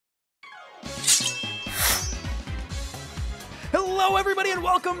Hello, everybody, and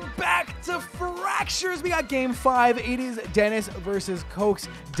welcome back to Fractures. We got Game 5. It is Dennis versus Coaks.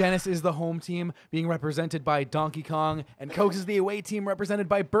 Dennis is the home team, being represented by Donkey Kong, and Coaks is the away team, represented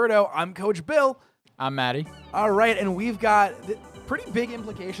by Birdo. I'm Coach Bill. I'm Maddie. All right, and we've got pretty big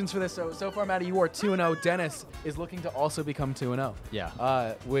implications for this. So far, Maddie, you are 2-0. Dennis is looking to also become 2-0.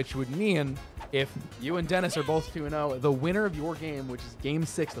 Yeah. Which would mean if you and Dennis are both 2-0, the winner of your game, which is Game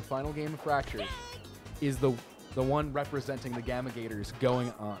 6, the final game of Fractures, is the one representing the Gamma Gators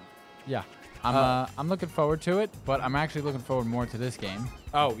going on. Yeah. I'm looking forward to it, but I'm actually looking forward more to this game.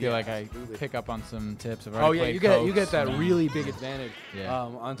 Oh, I feel like absolutely. I pick up on some tips. Oh yeah, you get that really big advantage. Yeah.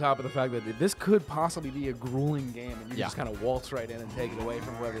 On top of the fact that this could possibly be a grueling game, and you just kind of waltz right in and take it away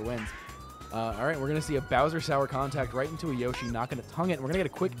from whoever wins. All right, we're gonna see a Bowser sour contact right into a Yoshi, not gonna tongue it. And we're gonna get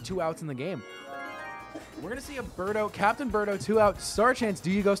a quick 2 outs in the game. We're gonna see a Birdo, Captain Birdo, 2 out star chance.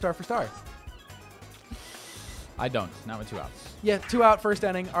 Do you go star for star? I don't. Not with 2 outs. Yeah, 2 out first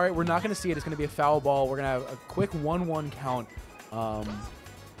inning. All right, we're not going to see it. It's going to be a foul ball. We're going to have a quick 1-1 count.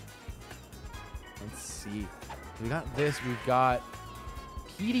 Let's see. We got this. We've got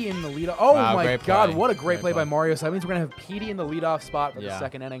Petey in the leadoff. Oh, wow, my God. Play. What a great play by Mario. So that means we're going to have Petey in the leadoff spot for the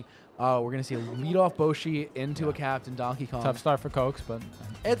second inning. We're going to see a leadoff Boshi into a captain, Donkey Kong. Tough start for Coaks, but...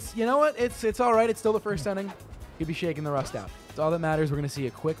 It's, you know what? It's all right. It's still the first inning. He'll be shaking the rust out. That's all that matters. We're going to see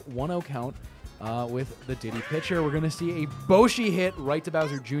a quick 1-0 count. With the Diddy pitcher, we're going to see a Boshi hit right to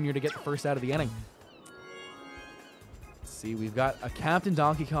Bowser Jr. to get the first out of the inning. Let's see, we've got a Captain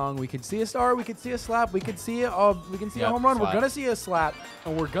Donkey Kong. We could see a star. We could see a slap. We could see a home run. Slap. We're going to see a slap,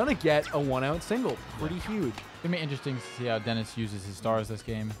 and we're going to get a 1-out single. Pretty huge. It's going to be interesting to see how Dennis uses his stars this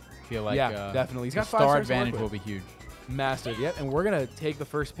game. I feel like definitely. He's got 5 star stars advantage will be huge. Massive, yep. And we're going to take the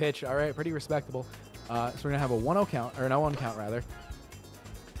first pitch. All right, pretty respectable. So we're going to have a 1-0 count, or an 0-1 count, rather.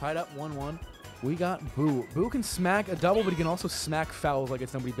 Tied up 1-1. We got Boo. Boo can smack a double, but he can also smack fouls like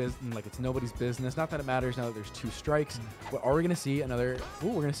it's nobody's business. Not that it matters now that there's 2 strikes. But are we going to see another? Ooh,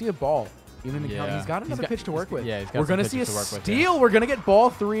 we're going to see a ball. Even in the count, he's got another pitch to work with. Yeah, he's got we're going to see a steal. We're going to get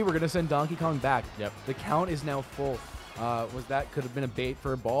ball 3. We're going to send Donkey Kong back. Yep. The count is now full. Could have been a bait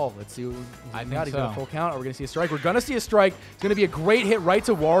for a ball. Let's see. I think he's got a full count. Are we going to see a strike? We're going to see a strike. It's going to be a great hit right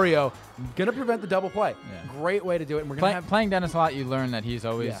to Wario. Going to prevent the double play. Yeah. Great way to do it. And we're going to playing Dennis a lot. You learn that he's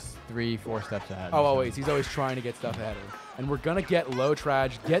always 3-4 steps ahead. Oh, always. He's always trying to get stuff ahead of him. And we're going to get low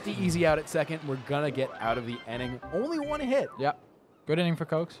trage, get the easy out at second. We're going to get out of the inning. Only 1 hit. Yep. Good inning for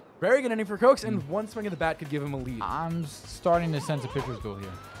Coaks. Very good inning for Coaks, and 1 swing of the bat could give him a lead. I'm starting to sense a pitcher's duel here.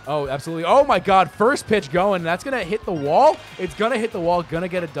 Oh, absolutely. Oh, my God. First pitch going. That's going to hit the wall. It's going to hit the wall. Going to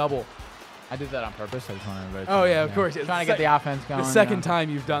get a double. I did that on purpose. I just wanted everybody to yeah, of course. Trying to get the offense going. The second time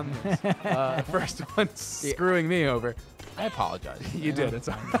you've done this. First one screwing me over. I apologize. You did. It's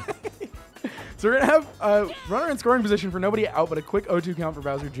all right. So we're going to have a runner in scoring position for nobody out, but a quick 0-2 count for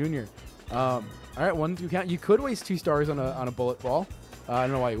Bowser Jr. All right, 1-2 count. You could waste 2 stars on a bullet ball. I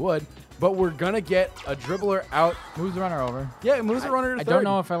don't know why you would. But we're going to get a dribbler out. Moves the runner over. Yeah, it moves the runner to third. I don't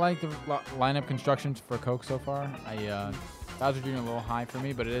know if I like the lineup constructions for Coke so far. Bowser Jr. a little high for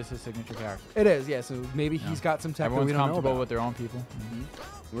me, but it is his signature character. It is, yeah. So maybe he's got some tech that we don't know about. Everyone's comfortable with their own people.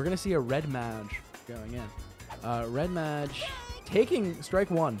 We're going to see a Red Mage going in. Red Mage taking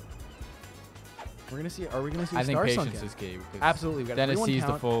strike 1. We're gonna see. Are we gonna see a star? I think patience is key. Absolutely. Dennis sees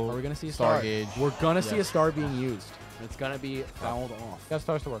the full. Are we gonna see a star gauge? We're gonna see a star being used. It's gonna be fouled off. Got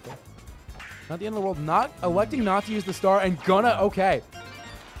stars to work with. Not the end of the world. Not electing not to use the star and gonna. Okay.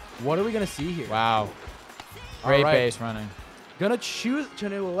 What are we gonna see here? Wow. Great base running. Gonna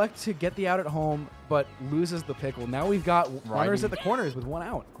elect to get the out at home, but loses the pickle. Now we've got runners at the corners with 1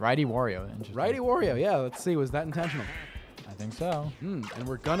 out. Righty Wario. Righty Wario. Yeah. Let's see. Was that intentional? I think so. And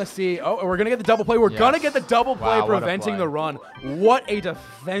we're going to see... Oh, we're going to get the double play. We're going to get the double play, preventing the run. What a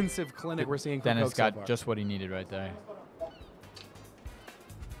defensive clinic we're seeing from Dennis got just what he needed right there.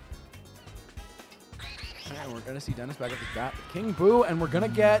 And we're going to see Dennis back at the bat. King Boo, and we're going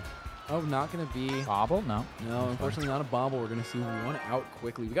to get... Oh, not going to be... Bobble? No. No, unfortunately not a bobble. We're going to see 1 out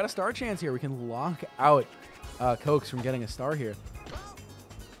quickly. We got a star chance here. We can lock out Coaks from getting a star here.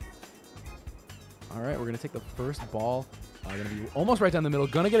 All right, we're going to take the first ball. Going to be almost right down the middle.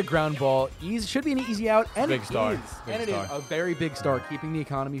 Going to get a ground ball. Should be an easy out. And big star. It is a very big star, keeping the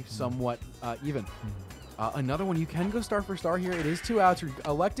economy somewhat even. Another one, you can go star for star here. It is 2 outs. You're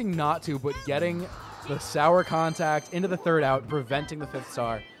electing not to, but getting the sour contact into the 3rd out, preventing the 5th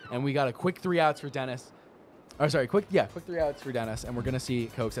star. And we got a quick 3 outs for Dennis. Oh, sorry, quick 3 outs for Dennis. And we're going to see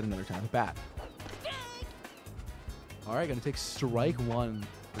Coaks at another time at the bat. All right, going to take strike 1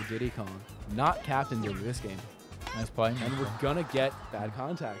 for Diddy Kong. Not Captain Diddy this game. Nice play. And we're going to get bad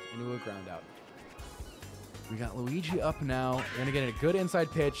contact into a ground out. We got Luigi up now. We're going to get a good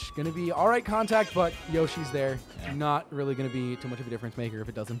inside pitch. Going to be all right contact, but Yoshi's there. Yeah. Not really going to be too much of a difference maker if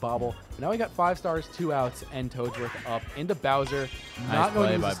it doesn't bobble. But now we got 5 stars, 2 outs, and Toadsworth up into Bowser. Not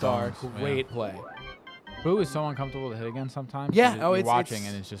going to lose a star. Great play. Boo is so uncomfortable to hit against sometimes. Yeah, you're watching,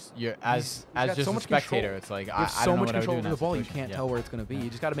 and it's just as just so a much spectator. control. It's like You have I so don't know much what I would control do in over the that ball. You situation. can't tell where it's going to be. You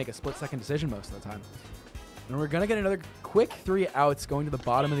just got to make a split-second decision most of the time. And we're going to get another quick 3 outs going to the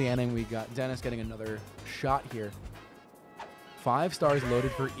bottom of the inning. We got Dennis getting another shot here. 5 stars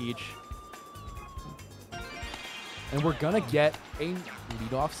loaded for each. And we're going to get a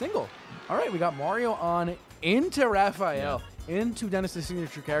leadoff single. All right, we got Mario on into Raphael, into Dennis'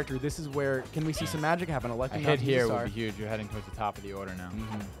 signature character. This is where, can we see some magic happen? A hit here would be huge. You're heading towards the top of the order now.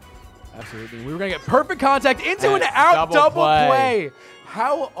 Absolutely. We were going to get perfect contact into an out double play.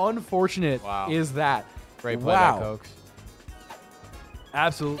 How unfortunate is that? Great play by Coaks.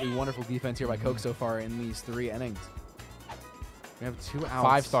 Absolutely wonderful defense here by Coaks so far in these 3 innings. We have 2 outs.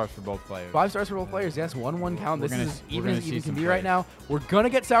 5 stars for both players. 5 stars for both players. Yes, 1-1 count. This is as even as even can be right now. We're going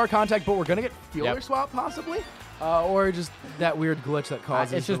to get sour contact, but we're going to get fielder swap possibly. Or just that weird glitch that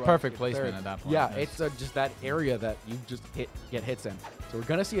causes. It's just perfect placement at that point. Yeah, it's just that area that you just get hits in. So we're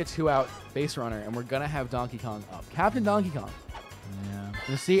going to see a 2-out base runner, and we're going to have Donkey Kong up. Captain Donkey Kong. Yeah.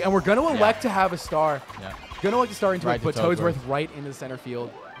 You see, and we're going to elect to have a star. Yeah. Going to elect to star into it, put Toadsworth right into the center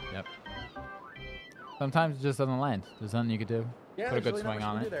field. Yep. Sometimes it just doesn't land. There's nothing you could do. Yeah, put a good swing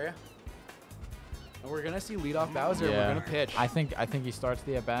on it. There, yeah. And we're going to see leadoff Bowser. Yeah. We're going to pitch. I think he starts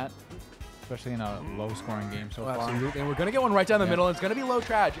the at-bat, especially in a low-scoring game so far. Absolutely. And we're going to get one right down the middle. It's going to be low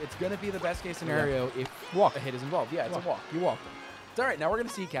trage. It's going to be the best-case scenario if a hit is involved. Yeah, it's a walk. You walk. It's all right. Now we're going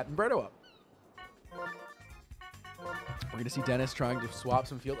to see Captain Birdo up. We're going to see Dennis trying to swap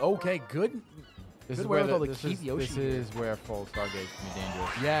some field. Okay, good. This good is where this is where full star gauge can be dangerous.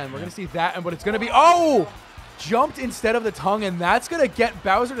 Yeah, and we're going to see that, but it's going to be, jumped instead of the tongue, and that's going to get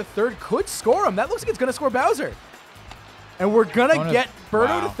Bowser to third. Could score him. That looks like it's going to score Bowser. And we're going to get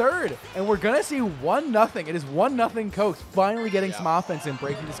Birdo to third, and we're going to see 1-0. It is 1-0 Coaks finally getting some offense in,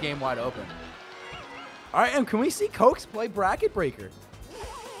 breaking this game wide open. All right, and can we see Coaks play bracket breaker?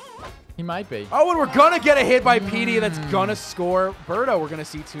 He might be. Oh, and we're going to get a hit by PD that's going to score Birdo. We're going to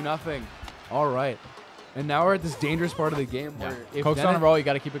see 2-0. All right. And now we're at this dangerous part of the game where if Coaks on a roll, you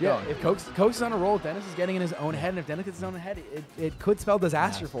got to keep it going. If Coaks is on a roll, Dennis is getting in his own head, and if Dennis gets his own head, it could spell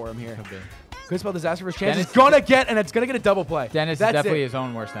disaster for him here. Could spell disaster for his chances. He's going to get, and it's going to get a double play. Dennis is definitely his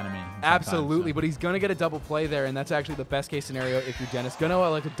own worst enemy. Absolutely, but he's going to get a double play there, and that's actually the best case scenario if you're Dennis. Going to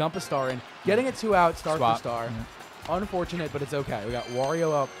like to dump a star in, getting a 2-out, star for star. Unfortunate, but it's okay. We got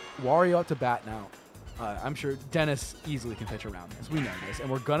Wario up to bat now. I'm sure Dennis easily can pitch around this. We know this, and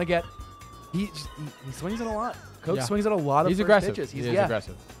we're going to get. He swings it a lot. Coaks swings at a lot of pitches. He's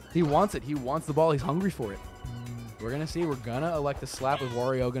aggressive. He wants it. He wants the ball. He's hungry for it. We're going to see. We're going to elect a slap with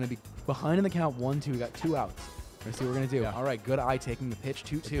Wario. Going to be behind in the count 1-2. We got 2 outs. We're going to see what we're going to do. All right, good eye taking the pitch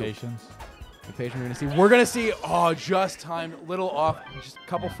 2-2. Patience. The patient we're going to see. Oh, just timed. Little off. Just a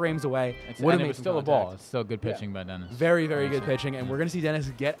couple frames away. It was still a ball. It's still good pitching by Dennis. Very, very good pitching. And we're going to see Dennis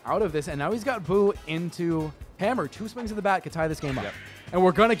get out of this. And now he's got Boo into Hammer. 2 swings of the bat could tie this game up. And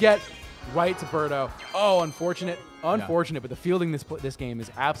we're going to get right to Birdo. Oh, unfortunate. But the fielding this game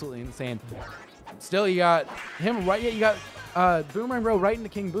is absolutely insane. Still, you got him right. You got Boomerang Bro right into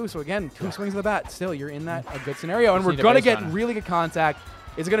King Boo. So again, 2 swings of the bat. Still, you're in that a good scenario. And we're going to get really good contact.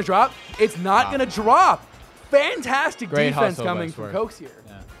 Is it going to drop? It's not going to drop. Fantastic defense coming from Coaks here.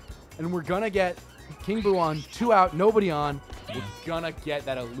 And we're going to get King Boo on, 2 out, nobody on. We're going to get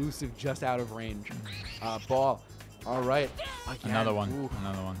that elusive just out of range ball. All right. Again. Another one.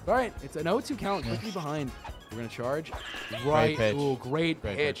 Another one. All right. It's an 0-2 count, quickly behind. We're going to charge. Right. Great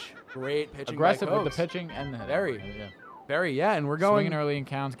pitch. Great pitching. Aggressive with the pitching and the hitting. Very, and we're going. Swinging early in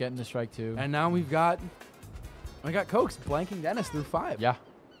counts, getting to strike 2. And now we got Coaks blanking Dennis through 5. Yeah.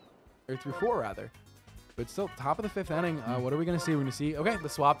 Or through 4, rather. But still, top of the 5th inning. What are we going to see? We're going to see, the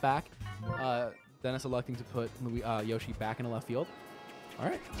swap back. Dennis electing to put Yoshi back into left field. All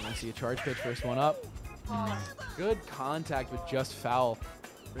right. We're going to see a charge pitch, first one up. Good contact, but just foul.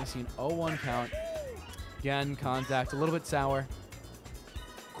 We're going to see an 0-1 count. Again, contact, a little bit sour.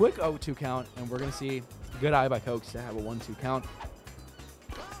 Quick 0-2 count, and we're going to see good eye by Coaks to have a 1-2 count.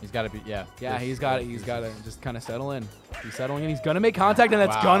 He's got to be, Yeah, he's got to just kind of settle in. He's settling in. He's going to make contact, and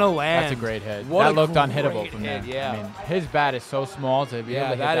that's going to land. That's a great hit. That looked unhittable from there. Yeah. I mean, his bat is so small to be able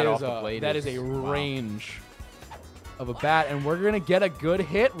to hit that off the blade. That is a range of a bat, and we're going to get a good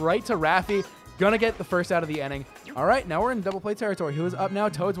hit right to Raffy. Going to get the first out of the inning. All right, now we're in double play territory. Who is up now?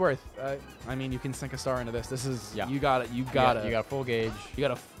 Toadsworth. I mean, you can sink a star into this. This is you got it. You got full gauge. You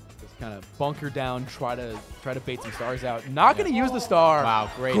got Just kind of bunker down, try to bait some stars out. Not going to use the star. Wow,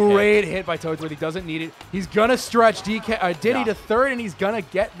 great hit by Toadsworth. He doesn't need it. He's going to stretch Diddy to third, and he's going to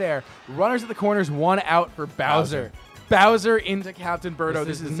get there. Runners at the corners, 1 out for Bowser. Bowser into Captain Birdo.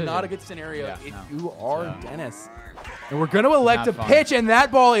 This is not a good scenario if you are Dennis. And we're going to elect a pitch, and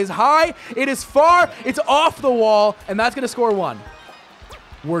that ball is high. It is far. It's off the wall, and that's going to score 1.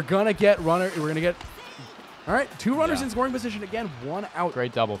 We're going to get all right, 2 runners in scoring position again, 1 out.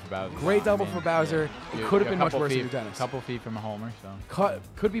 Great double for Bowser. Great double for Bowser. It could have been much worse if you were Dennis. A couple feet from a homer. So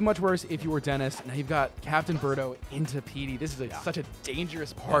could be much worse if you were Dennis. Now you've got Captain Birdo into Petey. This is such a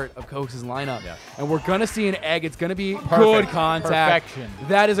dangerous part of Coaks' lineup. Yeah. And we're going to see an egg. It's going to be good contact. Perfection.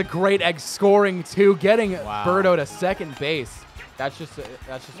 That is a great egg, scoring 2, getting Birdo to second base. That's just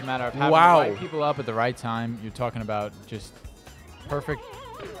a matter of having the right people up at the right time. You're talking about just perfect.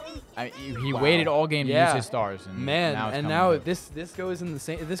 I mean, he waited all game to use his stars. And now if this goes in the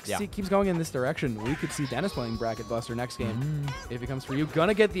same, if this keeps going in this direction, we could see Dennis playing Bracket Buster next game if it comes for you.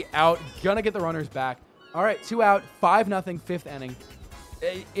 Gonna get the out, gonna get the runners back. All right, 2 out, 5-0, 5th inning.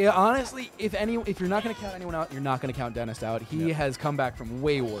 Honestly, if you're not gonna count anyone out, you're not gonna count Dennis out. He has come back from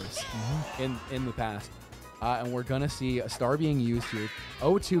way worse in the past, and we're gonna see a star being used here.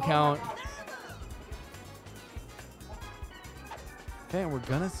 0-2 count. Okay, and we're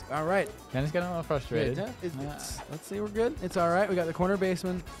gonna. All right. Dennis getting a little frustrated. Let's see, we're good. It's all right. We got the corner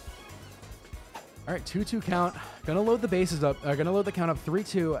baseman. All right, 2-2 count. Gonna load the bases up. Gonna load the count up.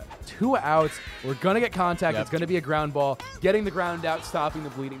 3-2. 2 outs. We're gonna get contact. It's gonna be a ground ball. Getting the ground out, stopping the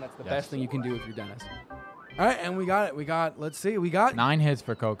bleeding. That's the best thing you can do if you're Dennis. All right, and we got it. Let's see. We got 9 hits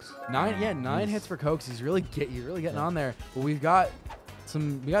for Coaks. 9 hits for Coaks. He's really getting on there. But we got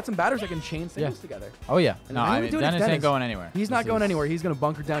some batters that can chain singles together. Oh yeah. No, Dennis ain't going anywhere. He's not going anywhere. He's gonna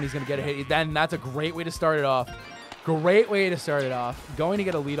bunker down. He's gonna get a hit. Then that's a great way to start it off. Great way to start it off. Going to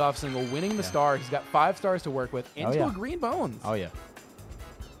get a leadoff single, winning the star. He's got 5 stars to work with into a green bones. Oh yeah.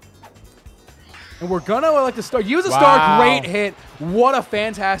 And we're gonna elect a star. Use a star. Great hit. What a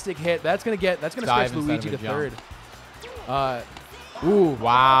fantastic hit. That's gonna stretch Luigi to third. Ooh!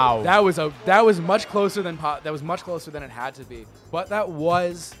 Wow! That was much closer than it had to be. But that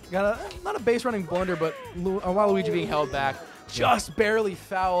was not a base running blunder, but while Luigi being held back, just barely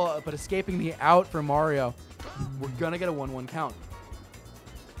foul, but escaping the out for Mario. We're gonna get a 1-1 count.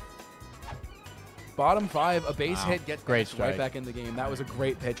 Bottom 5, a base hit, get right back in the game. That was a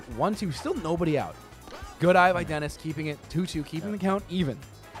great pitch. 1-2, still nobody out. Good eye by Dennis, keeping it 2-2, keeping the count even.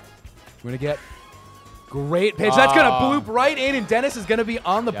 We're gonna get. Great pitch. That's going to bloop right in, and Dennis is going to be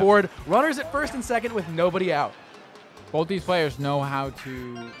on the board. Runners at first and second with nobody out. Both these players know how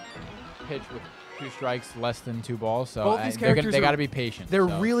to pitch with 2 strikes, less than 2 balls, so they got to be patient. They're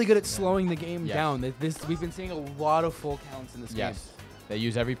really good at slowing the game down. We've been seeing a lot of full counts in this game. Yes, they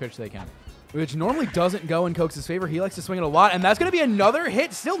use every pitch they can. Which normally doesn't go in Coaks' favor. He likes to swing it a lot, and that's going to be another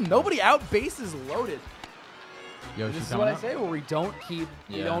hit. Still nobody out. Bases loaded. This is what I say, where we don't keep,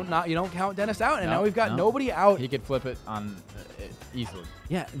 you don't count Dennis out, and now we've got nobody out. He could flip it on easily.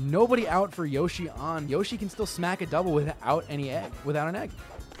 Yeah, nobody out for Yoshi on. Yoshi can still smack a double without an egg.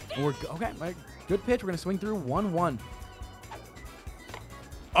 And we're good pitch. We're gonna swing through 1-1.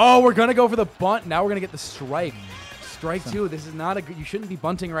 Oh, we're gonna go for the bunt. Now we're gonna get the strike. Strike 2. This is not a good. You shouldn't be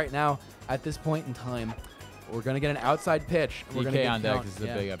bunting right now at this point in time. We're gonna get an outside pitch. DK on deck is the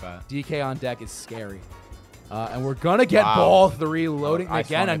big at-bat. DK on deck is scary. And we're going to get ball 3 loading.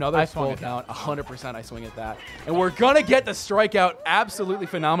 Again, another full count. 100% I swing at that. And we're going to get the strikeout. Absolutely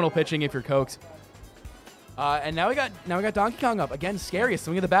phenomenal pitching if you're Coaks. And now we got Donkey Kong up. Again, scary. A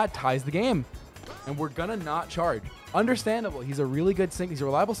swing of the bat ties the game. And we're going to not charge. Understandable. He's a really good he's a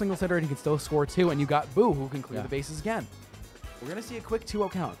reliable single hitter, and he can still score 2. And you got Boo, who can clear the bases again. We're going to see a quick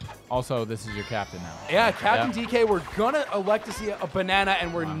 2-0 count. Also, this is your captain now. Yeah, Captain DK. We're going to elect to see a banana,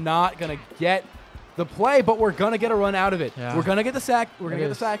 and we're not going to get the play, but we're gonna get a run out of it. Yeah. We're gonna get the sack. We're gonna get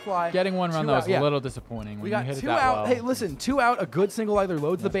the sack fly. Getting 1 run though is a little disappointing. We got 2 out. Hey, listen, 2 out. A good single either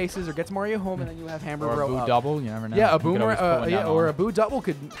loads the bases or gets Mario home, and then you have Hammer or Bro a Boo double. You never know. Yeah, a boomer. Or a Boo double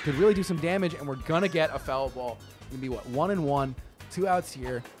could really do some damage, and we're gonna get a foul ball. It's gonna be what 1-1. 2 outs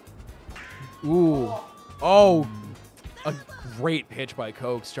here. Ooh. Oh. A great pitch by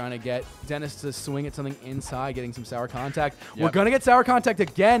Coaks, trying to get Dennis to swing at something inside, getting some sour contact. Yep. We're going to get sour contact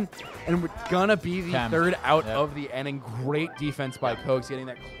again, and we're going to be the 3rd out of the inning. Great defense by Coaks, getting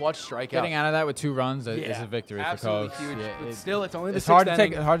that clutch strikeout. Getting out of that with 2 runs is a victory for Coaks. Huge. But still, it's only the 6th hard to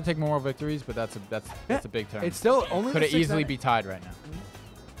inning. take. Hard to take moral victories, but that's a big turn. It's still only could easily be tied right now.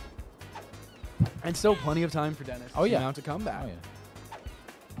 And still plenty of time for Dennis. To mount a comeback. Oh yeah.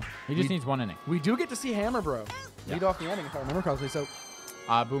 He just needs 1 inning. We do get to see Hammer Bro lead off the inning, if I remember correctly. So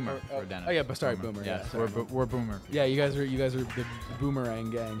Boomer for Dennis. Oh yeah, but sorry, Boomer. Yes, yeah, we're Boomer. Yeah, you guys are the boomerang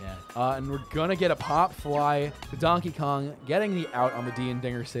gang. Yeah. And we're gonna get a pop fly to Donkey Kong, getting the out on the D in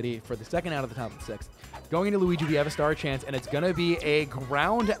Dinger City for the second out of the top of the sixth. Going into Luigi, we have a star chance, and it's gonna be a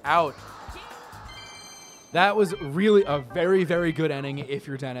ground out. That was really a very, very good inning if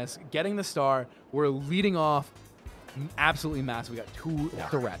you're Dennis. Getting the star, we're leading off absolutely massive. We got two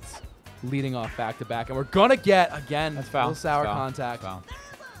threats leading off back-to-back. And we're going to get, again, that's foul. Little sour contact. Foul.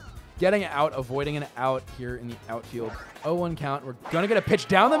 Getting out, avoiding an out here in the outfield. 0-1 count. We're going to get a pitch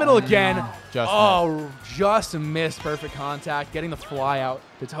down the middle again. Just missed perfect contact. Getting the fly out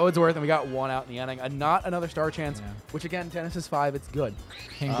to Toadsworth, and we got one out in the inning. Not another star chance, which, again, Dennis is 5. It's good.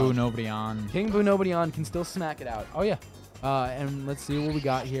 King Boo, nobody on. King Boo, nobody on. Can still smack it out. Oh, yeah. And let's see what we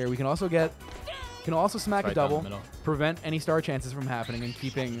got here. We can also smack a double, prevent any star chances from happening, and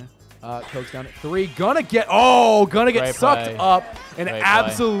keeping Coaks down at 3. Gonna get sucked up. An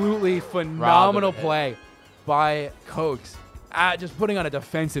absolutely phenomenal play by Coaks. Just putting on a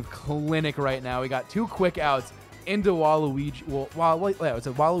defensive clinic right now. We got 2 quick outs into Waluigi. It's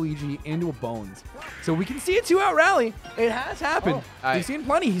a Waluigi into a Bones. So we can see a 2-out rally. It has happened. We've seen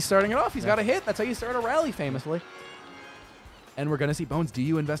plenty. He's starting it off. He's got a hit. That's how you start a rally, famously. And we're gonna see Bones. Do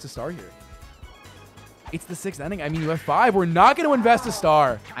you invest a star here? It's the 6th inning. I mean, you have 5. We're not going to invest a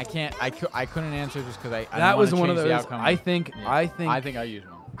star. I can't. I couldn't answer just because I that was one of those. I think I used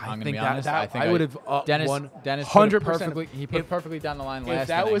one. I'm gonna be honest. I would have Dennis 100%. He put it perfectly down the line last. If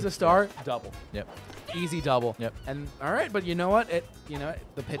that was a star, double. Yep. Easy double. Yep. And all right, but you know what?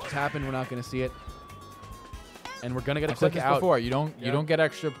 The pitch happened. We're not going to see it. And we're going to get a quick out. Before you don't get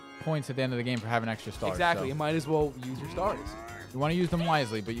extra points at the end of the game for having extra stars. Exactly. You might as well use your stars. You want to use them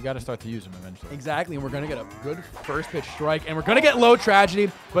wisely, but you got to start to use them eventually. Exactly, and we're going to get a good first pitch strike, and we're going to get low tragedy,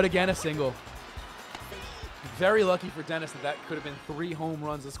 but again, a single. Very lucky for Dennis that could have been 3 home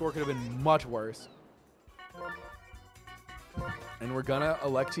runs. The score could have been much worse. And we're going to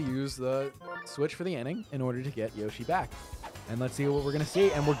elect to use the switch for the inning in order to get Yoshi back. And let's see what we're going to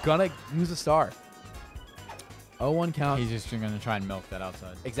see, and we're going to use a star. 0-1 count. He's just going to try and milk that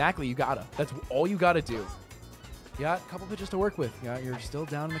outside. Exactly, you got to. That's all you got to do. You got a couple pitches to work with. You're still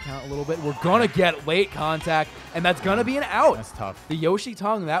down in the count a little bit. We're going to get late contact, and that's going to be an out. That's tough. The Yoshi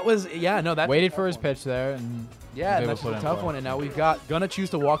tongue, that was, that's waited for his pitch there. And that's a tough one. And now we've got going to choose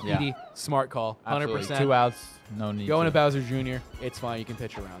to walk PD. Smart call, 100%. Absolutely. 2 outs, no need Going to Bowser Jr., it's fine. You can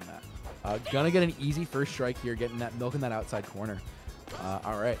pitch around that. Going to get an easy first strike here, milking that outside corner.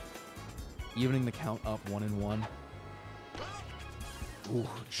 All right. Evening the count up 1-1. Ooh,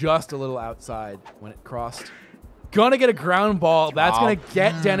 just a little outside when it crossed. Gonna get a ground ball. That's gonna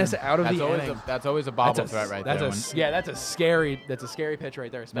get Dennis out of the inning. That's always a bobble threat right there. That's a scary pitch right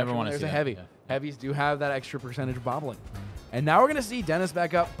there. Never want to see there's a heavy. Yeah. Heavies do have that extra percentage of bobbling. And now we're gonna see Dennis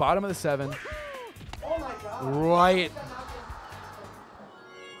back up, bottom of the 7. Oh my God.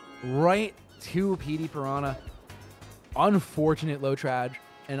 Right to PD Piranha. Unfortunate low traj.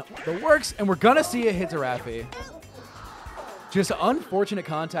 And the works, and we're gonna see a hit to Rafi. Just unfortunate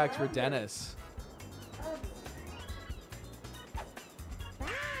contact for Dennis.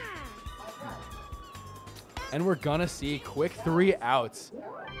 And we're going to see quick 3 outs.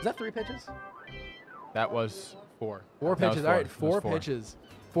 Is that 3 pitches? That was 4. 4 pitches. All right, 4 pitches.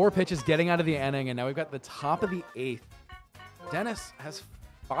 4 pitches getting out of the inning, and now we've got the top of the 8th. Dennis has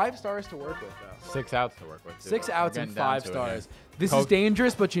 5 stars to work with, though. 6 outs to work with. 6 outs and 5 stars. This is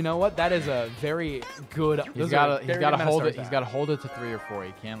dangerous, but you know what? That is a very good. He's got to hold it. He's got to hold it to 3 or 4.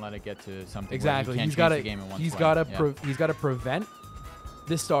 He can't let it get to something. Exactly. He's got to. He's got to prevent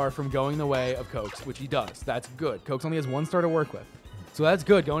this star from going the way of Coaks, which he does. That's good. Coaks only has 1 star to work with, so that's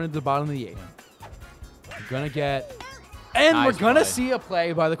good. Going into the bottom of the 8th. We're gonna get. And we're going to see a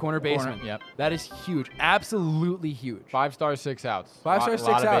play by the corner baseman. Yep. That is huge. Absolutely huge. 5 stars, 6 outs. 5 stars,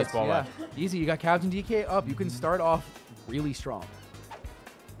 6 outs. Baseball left. Easy. You got Captain DK up. You can start off really strong.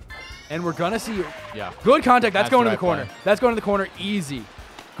 And we're going to see good contact. That's going to the corner. That's going to the corner. Easy.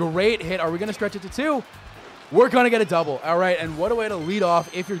 Great hit. Are we going to stretch it to 2? We're going to get a double. All right. And what a way to lead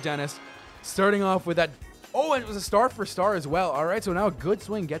off if you're Dennis. Starting off with that. Oh, and it was a star for star as well. All right. So now a good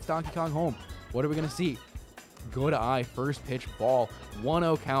swing gets Donkey Kong home. What are we going to see? Go to eye, first pitch, ball,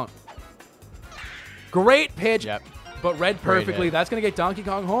 1-0 count. Great pitch, but read perfectly. That's going to get Donkey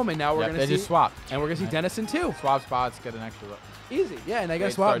Kong home, and now we're going to see. They just swap. And we're going to see Dennis in 2. Swap spots, get an extra look. Easy. Yeah, and they got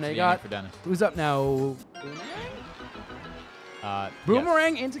to swap. And they got, who's up now?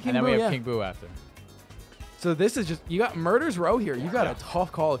 Boomerang into King Boo. And then we have King Boo after. So this is just, you got Murder's Row here. You got a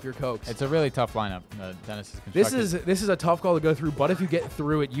tough call if you're Coaks. It's a really tough lineup. Dennis is constructed. This is a tough call to go through, but if you get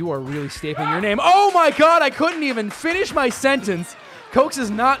through it, you are really stapling your name. Oh my God, I couldn't even finish my sentence. Coaks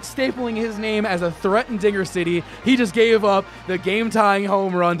is not stapling his name as a threat in Dinger City. He just gave up the game-tying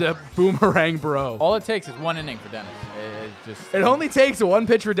home run to Boomerang Bro. All it takes is 1 inning for Dennis. It only takes 1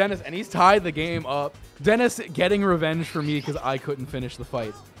 pitch for Dennis, and he's tied the game up. Dennis getting revenge for me because I couldn't finish the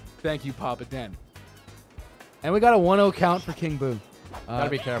fight. Thank you, Papa Den. And we got a 1-0 count for King Boo. Gotta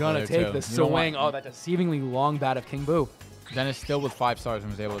be careful. Gonna take the swing. Oh, that deceivingly long bat of King Boo. Dennis still with 5 stars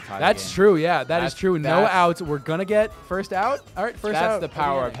and was able to tie That's the game. true, yeah. That's true. No outs. We're going to get first out. All right, first out. That's the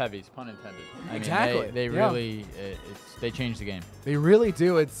power of heavies, pun intended. Exactly. I mean, they really, they changed the game. They really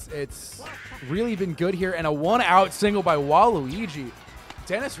do. It's really been good here. And a 1-out single by Waluigi.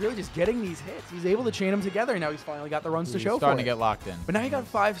 Dennis really just getting these hits. He's able to chain them together, and now he's finally got the runs to show for it. Starting to get locked in. But now you got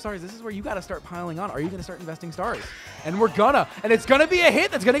 5 stars. This is where you got to start piling on. Are you going to start investing stars? And we're gonna. And it's going to be a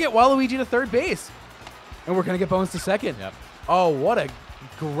hit that's going to get Waluigi to third base. And we're going to get Bones to second. Yep. Oh, what a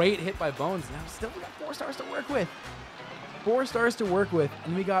great hit by Bones. Now still we got 4 stars to work with. 4 stars to work with.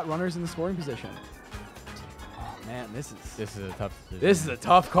 And we got runners in the scoring position. Oh, man, this is a tough decision. This is a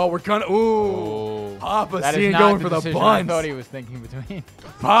tough call. We're going to... Ooh. Papa seeing going for the bunt. I thought he was thinking between.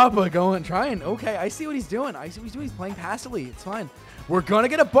 Papa going, trying. Okay, I see what he's doing. I see what he's doing. He's playing passively. It's fine. We're going to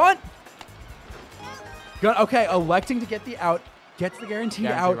get a bunt. Okay, electing to get the out. Gets the guaranteed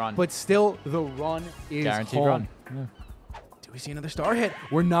out, run. But still the run is guaranteed home. Run. Yeah. Do we see another star hit?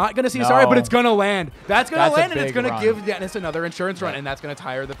 We're not going to see a star hit, but it's going to land. That's going to land, and it's going to give Dennis another insurance run, and that's going to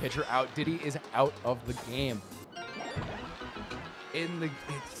tire the pitcher out. Diddy is out of the game.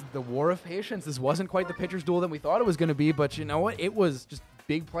 It's the war of patience. This wasn't quite the pitcher's duel that we thought it was going to be, but you know what? It was just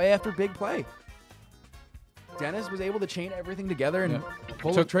big play after big play. Dennis was able to chain everything together and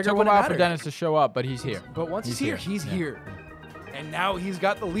pull the trigger when it mattered. For Dennis to show up, but he's here. But once he's here, he's here. And now he's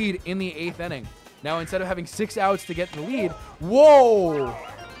got the lead in the 8th inning. Now instead of having 6 outs to get the lead, whoa!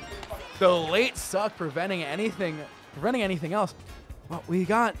 The late suck preventing anything else. Well, we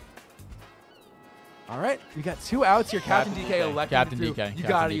got... All right, we got 2 outs here. Captain DK elected Captain DK. You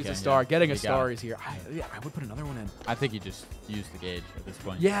got to use a star. Getting a star is here. I would put another one in. I think you just use the gauge at this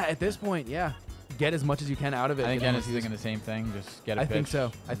point. Yeah, at this point, yeah. Get as much as you can out of it. I think Dennis is thinking the same thing. Just get a pitch.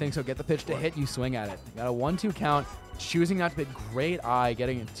 I think so. Get the pitch to hit. You swing at it. Got a 1-2 count. Choosing not to hit. Great eye.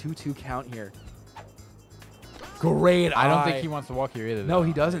 Getting a 2-2 count here. Great eye. I don't think he wants to walk here either. No,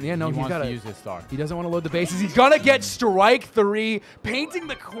 he doesn't. Yeah, no, he wants to use his star. He doesn't want to load the bases. He's gonna get strike 3, painting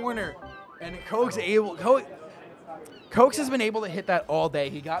the corner, and Coaks has been able to hit that all day.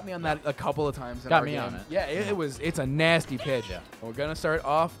 He got me on that a couple of times. Got me on it. Yeah, it's a nasty pitch. Yeah. We're going to start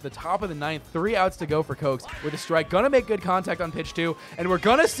off the top of the 9th. 3 outs to go for Coaks with a strike. Going to make good contact on pitch 2. And we're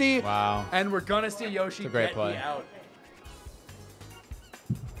going to see Yoshi get the out.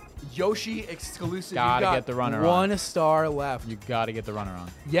 Yoshi exclusive. Gotta get the runner on. 1 star left. You gotta get the runner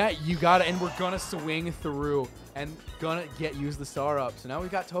on. Yeah, you gotta, and we're gonna swing through and gonna use the star up. So now we've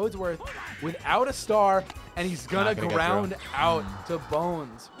got Toadsworth without a star, and he's gonna ground out to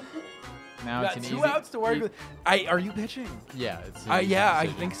Bones. Now it's an 2 outs to work with. Are you pitching? Yeah, it's I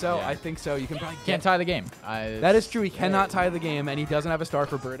think so. Yeah. I think so. You can probably can't tie the game. That is true. He cannot tie the game, and he doesn't have a star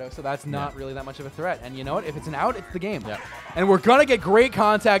for Birdo, so that's not really that much of a threat. And you know what? If it's an out, it's the game. Yeah. And we're gonna get great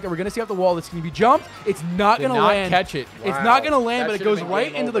contact, and we're gonna see up the wall. It's gonna be jumped. It's not gonna land. Catch it. Wow. It's not gonna land, but it goes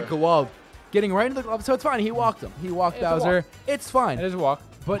right into the glove. Getting right into the glove, so it's fine. He walked him. He walked Bowser. It's fine. It is a walk.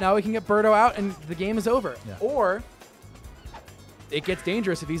 But now we can get Birdo out, and the game is over. Yeah. Or it gets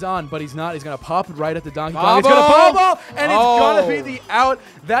dangerous if he's on, but he's not. He's going to pop right at the Donkey Kong. He's going to pop, and it's going to be the out.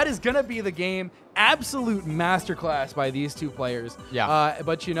 That is going to be the game. Absolute masterclass by these 2 players. Yeah.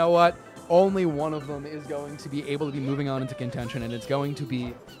 But you know what? Only one of them is going to be able to be moving on into contention, and it's going to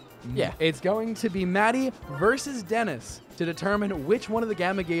be Maddie versus Dennis to determine which one of the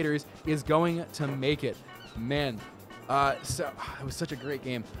Gamma Gators is going to make it. Man, so it was such a great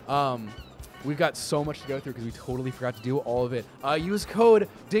game. We've got so much to go through because we totally forgot to do all of it. Use code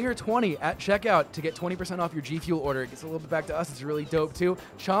DINGER20 at checkout to get 20% off your G Fuel order. It gets a little bit back to us. It's really dope, too.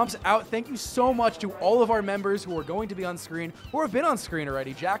 Chomp's out. Thank you so much to all of our members who are going to be on screen or have been on screen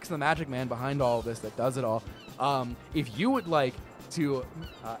already. Jack's the magic man behind all of this that does it all. If you would like to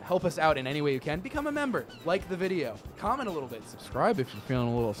help us out in any way you can, become a member, like the video, comment a little bit, subscribe if you're feeling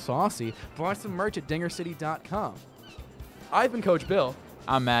a little saucy, buy some merch at dingercity.com. I've been Coach Bill.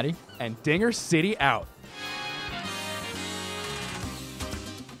 I'm Maddie. And Dinger City out.